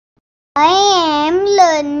I am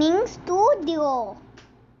learning studio.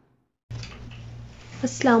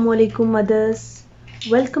 Assalamu alaikum mothers.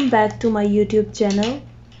 Welcome back to my YouTube channel.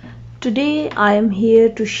 Today I am here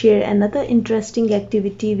to share another interesting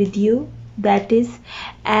activity with you, that is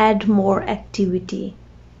add more activity.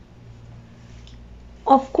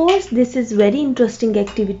 Of course, this is very interesting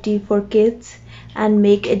activity for kids and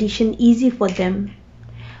make addition easy for them.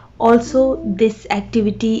 Also, this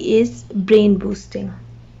activity is brain boosting.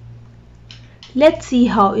 Let's see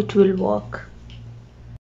how it will work.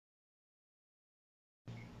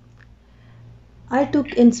 I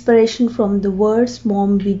took inspiration from the Words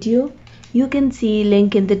Mom video. You can see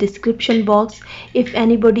link in the description box. If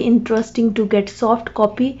anybody interesting to get soft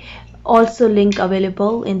copy, also link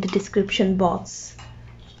available in the description box.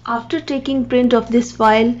 After taking print of this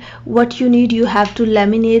file, what you have to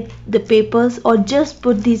laminate the papers or just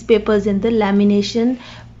put these papers in the lamination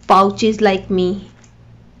pouches like me,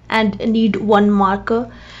 and need one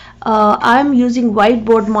marker. I'm using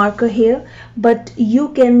whiteboard marker here, but you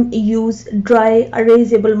can use dry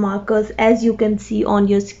erasable markers as you can see on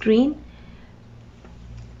your screen.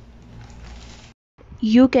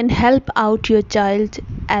 You can help out your child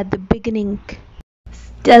at the beginning.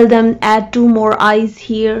 Tell them add 2 more eyes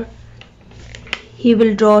here. He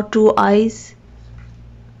will draw 2 eyes.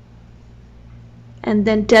 And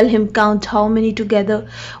then tell him count how many together.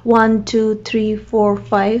 1, 2, 3, 4,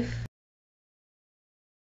 5.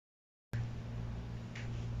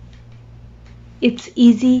 It's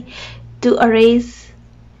easy to erase.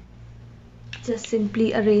 Just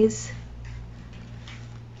simply erase.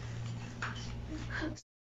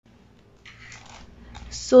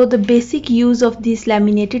 So the basic use of these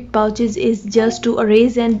laminated pouches is just to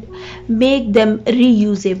erase and make them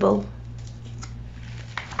reusable.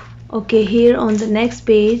 Okay, here on the next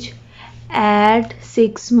page, add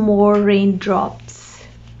 6 more raindrops.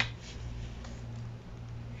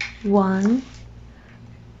 1,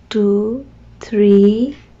 2,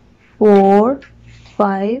 3, 4,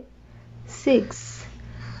 5, 6.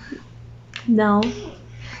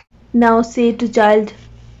 Now say to child,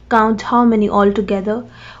 count how many altogether.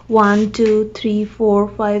 1, 2, 3, 4,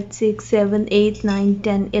 5, 6, 7, 8, 9,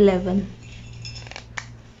 10, 11.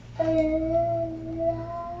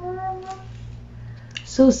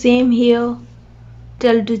 So same here,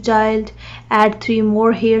 tell to child add 3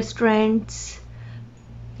 more hair strands.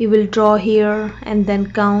 He will draw here and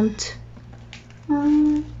then count.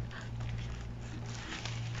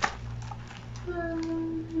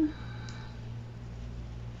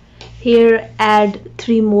 Here add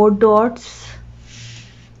 3 more dots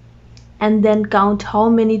and then count how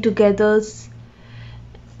many together,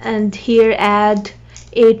 and here add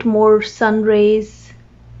 8 more sun rays.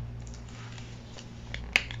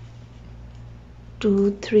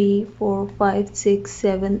 2, 3, 4, 5, 6,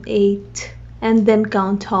 7, 8, and then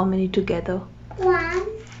count how many together. 1.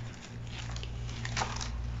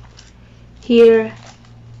 Here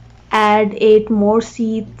add 8 more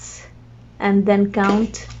seeds and then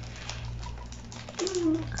count.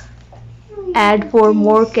 Add 4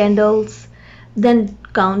 more candles, then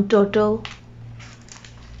count total.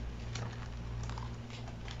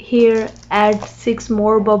 Here add 6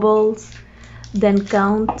 more bubbles, then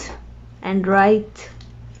count and write.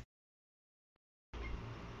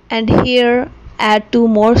 And here add 2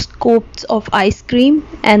 more scoops of ice cream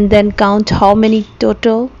and then count how many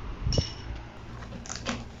total.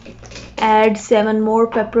 Add 7 more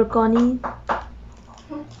pepperoni,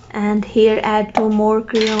 and here add 2 more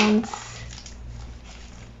crayons.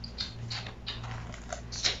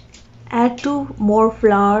 Add 2 more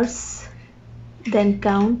flowers, then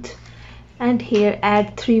count, and here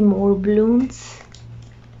add 3 more balloons.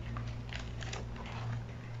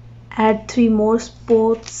 Add 3 more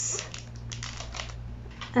spots,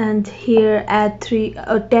 and here add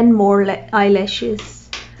 10 more eyelashes.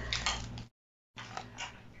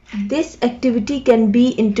 This activity can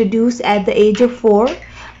be introduced at the age of 4,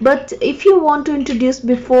 but if you want to introduce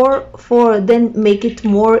before 4, then make it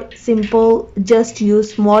more simple. Just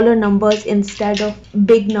use smaller numbers instead of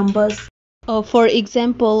big numbers. For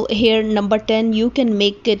example, here number 10, you can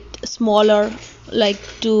make it smaller, like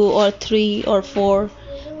 2 or 3 or 4,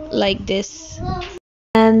 like this.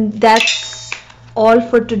 And that's all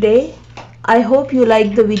for today. I hope you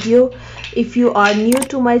liked the video. If you are new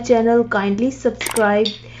to my channel, kindly subscribe,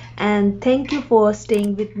 and thank you for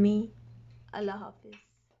staying with me. Allah Hafiz.